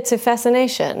fear to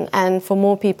fascination, and for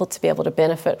more people to be able to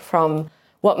benefit from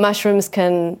what mushrooms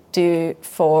can do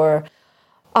for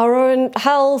our own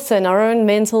health and our own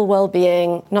mental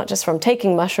well-being, not just from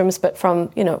taking mushrooms, but from,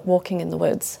 walking in the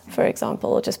woods, for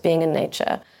example, or just being in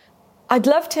nature. I'd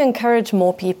love to encourage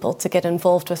more people to get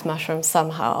involved with mushrooms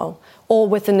somehow, or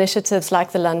with initiatives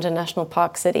like the London National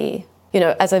Park City.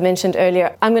 As I mentioned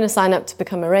earlier, I'm going to sign up to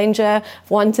become a ranger.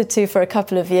 I've wanted to for a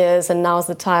couple of years, and now's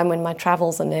the time when my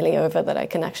travels are nearly over that I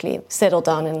can actually settle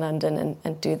down in London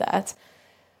and do that.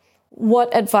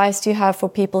 What advice do you have for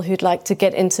people who'd like to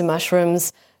get into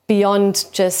mushrooms beyond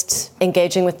just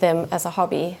engaging with them as a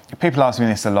hobby? People ask me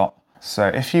this a lot. So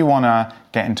if you want to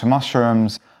get into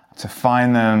mushrooms, to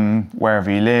find them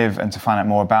wherever you live and to find out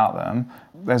more about them,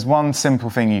 there's one simple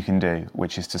thing you can do,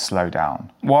 which is to slow down.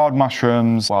 Wild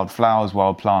mushrooms, wild flowers,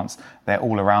 wild plants, they're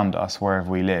all around us wherever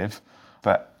we live.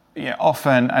 But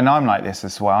often, and I'm like this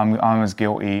as well, I'm as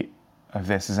guilty of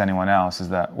this as anyone else, is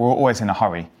that we're always in a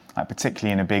hurry,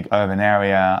 particularly in a big urban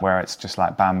area where it's just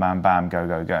like bam, bam, bam, go,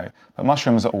 go, go. But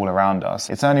mushrooms are all around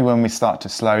us. It's only when we start to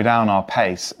slow down our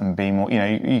pace and be more,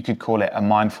 you could call it a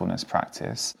mindfulness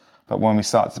practice. But when we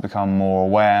start to become more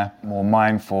aware, more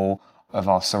mindful of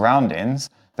our surroundings,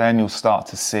 then you'll start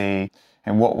to see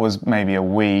what was maybe a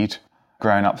weed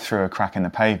growing up through a crack in the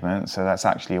pavement. So that's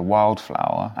actually a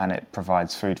wildflower, and it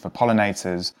provides food for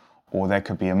pollinators. Or there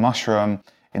could be a mushroom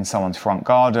in someone's front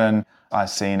garden. I've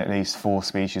seen at least 4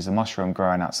 species of mushroom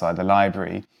growing outside the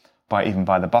library, even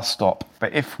by the bus stop.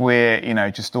 But if we're,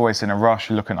 just always in a rush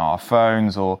looking at our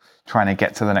phones or trying to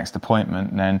get to the next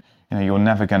appointment, then you're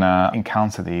never going to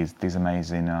encounter these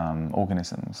amazing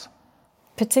organisms.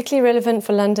 Particularly relevant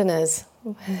for Londoners.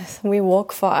 We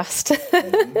walk fast.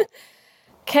 Mm-hmm.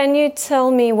 Can you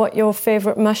tell me what your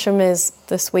favourite mushroom is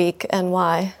this week and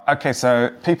why? Okay,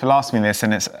 so people ask me this,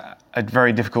 and it's a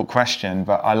very difficult question,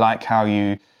 but I like how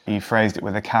you phrased it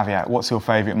with a caveat. What's your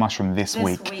favourite mushroom this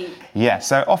week? Yeah,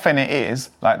 so often it is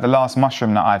like the last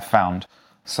mushroom that I've found.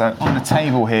 So on the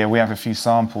table here, we have a few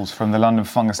samples from the London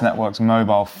Fungus Network's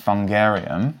mobile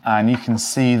fungarium, and you can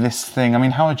see this thing.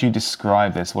 How would you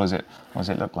describe this? What does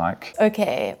it look like?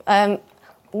 Okay,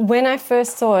 when I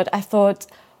first saw it, I thought,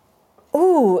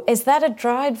 ooh, is that a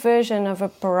dried version of a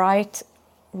bright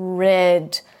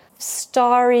red,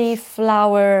 starry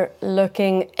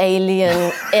flower-looking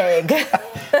alien egg?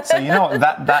 So you know what,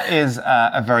 that is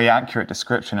a very accurate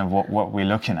description of what we're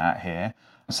looking at here.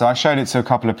 So I showed it to a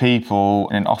couple of people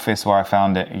in an office where I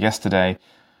found it yesterday,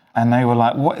 and they were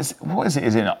like, what is it?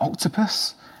 Is it an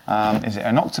octopus? Is it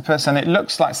an octopus? And it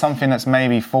looks like something that's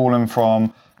maybe fallen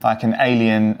from like an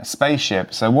alien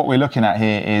spaceship. So what we're looking at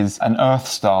here is an Earth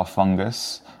star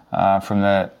fungus from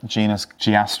the genus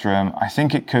Geastrum. I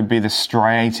think it could be the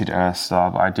striated Earth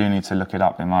star, but I do need to look it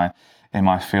up in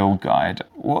my field guide.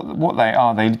 What they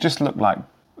are, they just look like,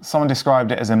 someone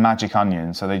described it as a magic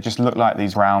onion. So they just look like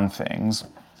these round things.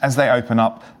 As they open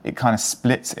up, it kind of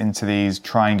splits into these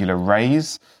triangular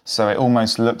rays. So it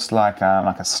almost looks like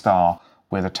a star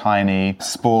with a tiny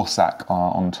spore sac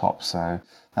on top. So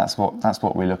that's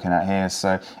what we're looking at here.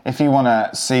 So if you want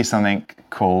to see something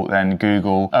cool, then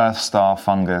Google Earth star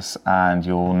fungus and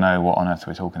you'll know what on earth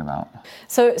we're talking about.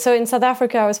 So in South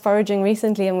Africa, I was foraging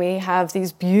recently and we have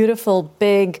these beautiful,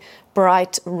 big,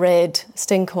 bright red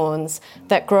stinkhorns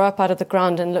that grow up out of the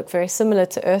ground and look very similar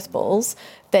to earth balls.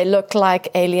 They look like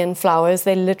alien flowers.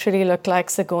 They literally look like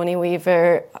Sigourney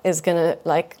Weaver is going to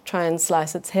try and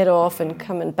slice its head off and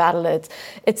come and battle it.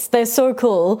 They're so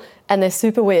cool and they're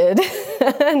super weird.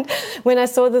 And when I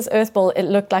saw this earth ball, it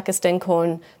looked like a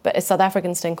stinkhorn, but a South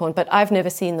African stinkhorn, but I've never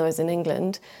seen those in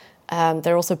England.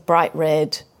 They're also bright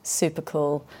red, super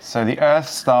cool. So the earth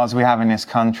stars we have in this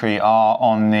country are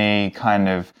on the kind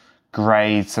of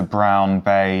grey to brown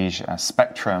beige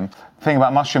spectrum. The thing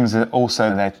about mushrooms is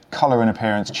also their colour and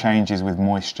appearance changes with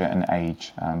moisture and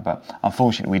age. But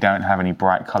unfortunately, we don't have any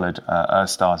bright coloured earth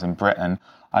stars in Britain.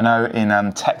 I know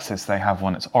in Texas they have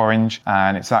one that's orange,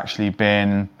 and it's actually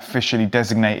been officially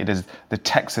designated as the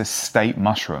Texas state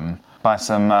mushroom by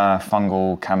some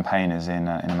fungal campaigners in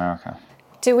America.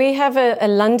 Do we have a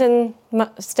London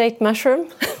state mushroom?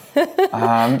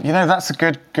 That's a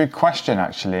good question,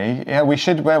 actually. Yeah, we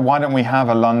should. Why don't we have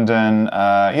a London?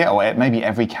 Or maybe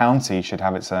every county should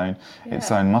have its own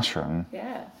mushroom.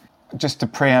 Yeah. Just to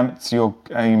preempt your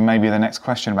maybe the next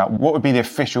question about what would be the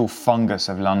official fungus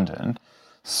of London.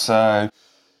 So,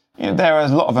 there are a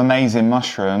lot of amazing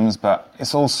mushrooms, but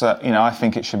it's also, I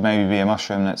think it should maybe be a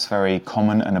mushroom that's very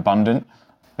common and abundant.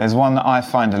 There's one that I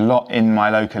find a lot in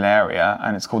my local area,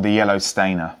 and it's called the yellow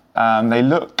stainer. They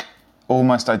look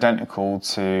almost identical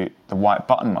to the white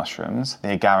button mushrooms, the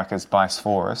Agaricus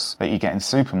bisporus, that you get in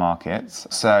supermarkets.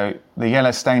 So the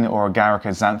yellow stainer or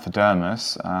Agaricus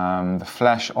xanthodermus, the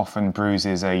flesh often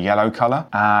bruises a yellow colour,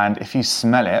 and if you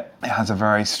smell it, it has a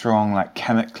very strong,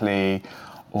 chemically,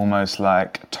 almost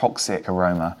toxic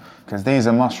aroma, because these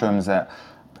are mushrooms that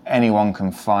anyone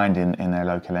can find in their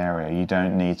local area. You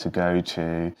don't need to go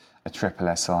to a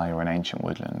triple SI or an ancient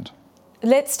woodland.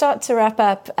 Let's start to wrap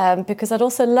up because I'd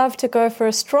also love to go for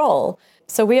a stroll.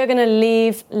 So we are going to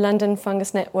leave London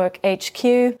Fungus Network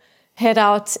HQ, head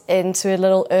out into a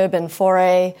little urban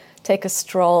foray, take a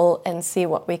stroll and see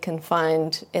what we can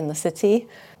find in the city.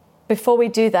 Before we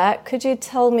do that, could you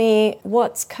tell me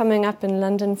what's coming up in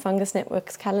London Fungus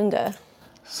Network's calendar?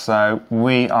 So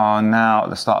we are now at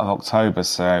the start of October,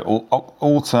 so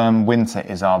autumn, winter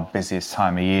is our busiest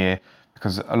time of year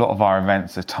because a lot of our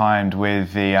events are timed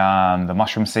with the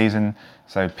mushroom season,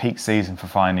 so peak season for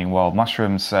finding wild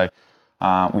mushrooms. So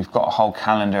we've got a whole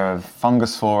calendar of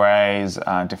fungus forays,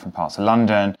 different parts of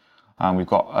London. We've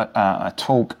got a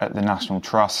talk at the National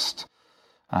Trust,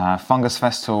 Fungus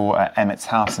Festival at Emmett's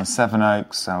House in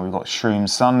Sevenoaks. We've got Shroom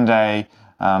Sunday,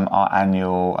 our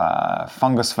annual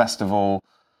Fungus Festival,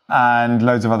 and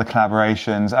loads of other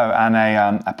collaborations. Oh, and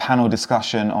a panel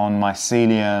discussion on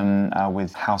mycelium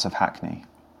with House of Hackney.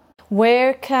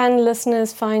 Where can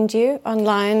listeners find you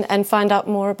online and find out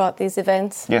more about these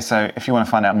events? Yeah, so if you want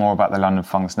to find out more about the London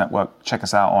Fungus Network, check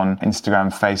us out on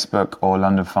Instagram, Facebook, or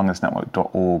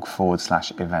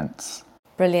londonfungusnetwork.org/events.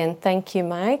 Brilliant. Thank you,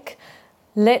 Mike.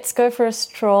 Let's go for a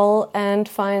stroll and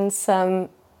find some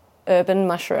urban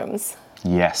mushrooms.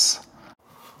 Yes.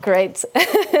 Great.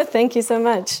 Thank you so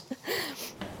much.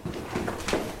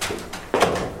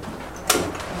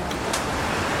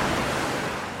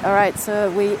 All right,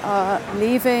 so we are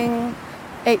leaving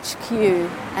HQ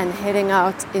and heading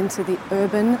out into the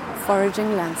urban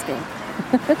foraging landscape.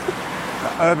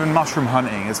 Urban mushroom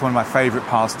hunting is one of my favourite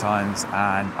pastimes,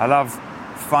 and I love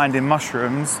finding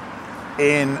mushrooms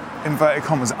in inverted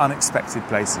commas unexpected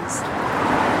places.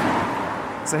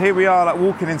 So here we are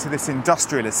walking into this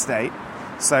industrial estate.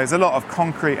 So there's a lot of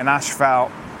concrete and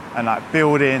asphalt and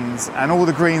buildings, and all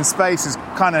the green space is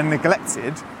kind of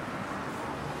neglected.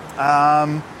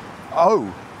 Oh,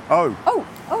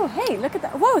 hey, look at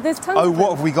that. Whoa, there's tons of them.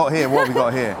 What have we got here?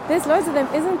 There's loads of them.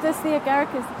 Isn't this the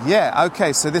Agaricus? Yeah,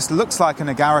 okay, so this looks like an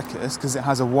Agaricus because it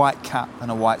has a white cap and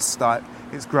a white stipe.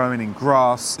 It's growing in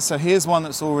grass. So here's one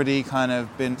that's already kind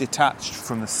of been detached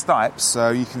from the stipes. So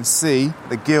you can see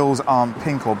the gills aren't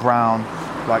pink or brown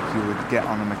like you would get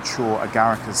on a mature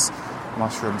Agaricus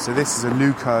mushroom. So this is a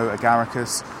Leuco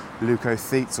Agaricus,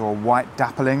 Leucothetes, or white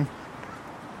dappling.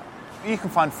 You can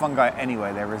find fungi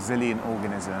anywhere. They're resilient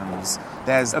organisms.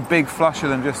 There's a big flush of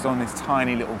them just on this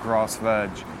tiny little grass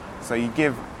verge. So you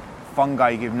give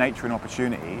fungi, you give nature an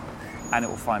opportunity, and it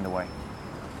will find a way.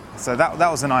 So that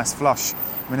was a nice flush.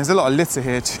 I mean, there's a lot of litter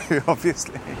here too,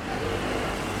 obviously.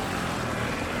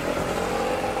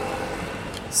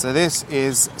 So this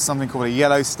is something called a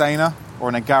yellow stainer, or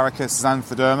an Agaricus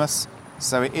xanthodermus.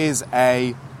 So it is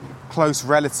a close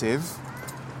relative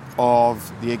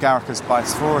of the Agaricus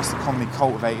bisporus, the commonly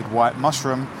cultivated white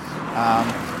mushroom.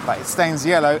 But it stains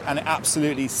yellow and it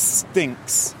absolutely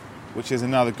stinks, which is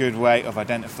another good way of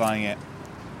identifying it.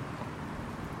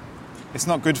 It's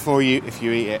not good for you if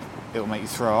you eat it. It will make you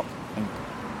throw up and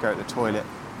go to the toilet.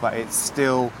 But it's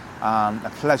still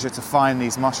a pleasure to find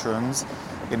these mushrooms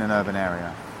in an urban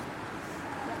area.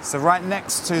 So right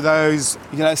next to those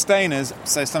yellow stainers,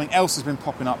 so something else has been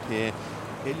popping up here.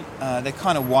 They're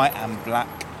kind of white and black,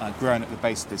 growing at the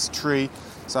base of this tree.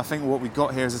 So I think what we've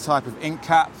got here is a type of ink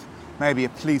cap, maybe a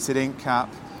pleated ink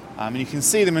cap. And you can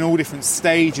see them in all different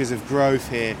stages of growth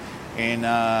here in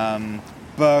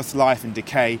birth, life and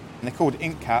decay. And they're called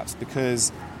ink caps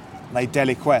because they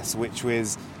deliquesce, which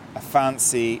was a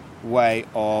fancy way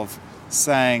of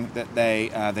saying that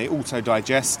they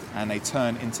auto-digest and they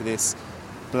turn into this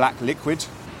black liquid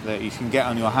that you can get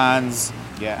on your hands.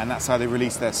 Yeah, and that's how they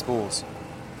release their spores.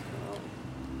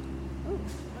 Ooh,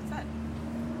 what's that?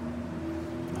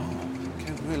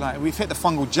 Oh, okay, we've hit the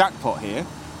fungal jackpot here.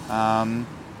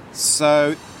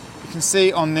 So you can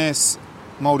see on this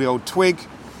mouldy old twig.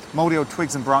 Mouldy old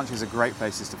twigs and branches are great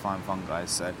places to find fungi.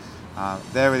 So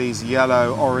there are these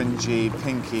yellow, orangey,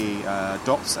 pinky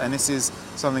dots, and this is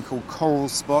something called coral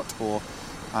spot or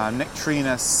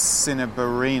Nectrina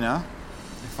cinnabarina,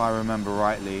 if I remember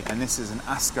rightly. And this is an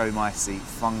ascomycete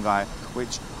fungi,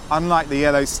 which, unlike the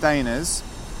yellow stainers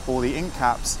or the ink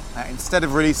caps, instead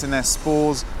of releasing their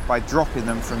spores by dropping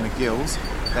them from the gills,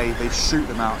 they shoot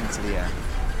them out into the air.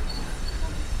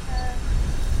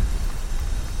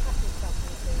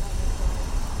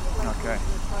 Okay,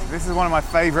 this is one of my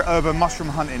favourite urban mushroom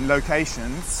hunting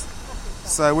locations.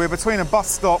 So we're between a bus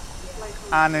stop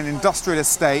and an industrial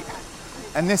estate,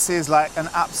 and this is like an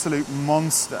absolute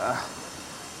monster.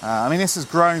 I mean, this has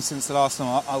grown since the last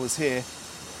time I was here.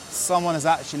 Someone has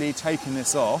actually taken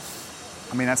this off.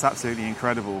 I mean, that's absolutely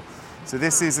incredible. So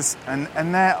this is, and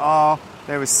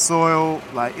there is soil,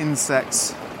 like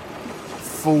insects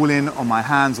falling on my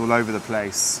hands all over the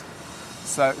place.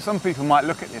 So some people might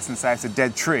look at this and say it's a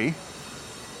dead tree,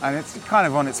 and it's kind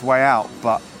of on its way out,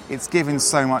 but it's giving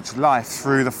so much life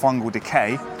through the fungal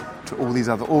decay to all these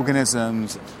other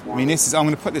organisms. I mean, I'm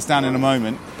going to put this down in a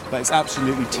moment, but it's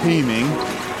absolutely teeming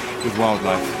with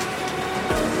wildlife.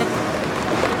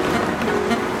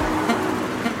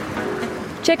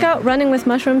 Check out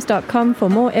runningwithmushrooms.com for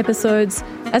more episodes,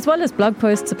 as well as blog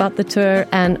posts about the tour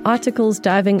and articles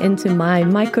diving into my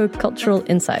mycocultural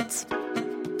insights.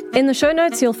 In the show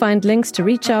notes, you'll find links to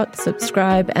reach out,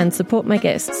 subscribe, and support my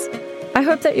guests. I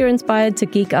hope that you're inspired to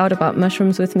geek out about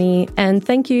mushrooms with me, and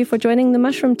thank you for joining the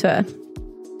Mushroom Tour.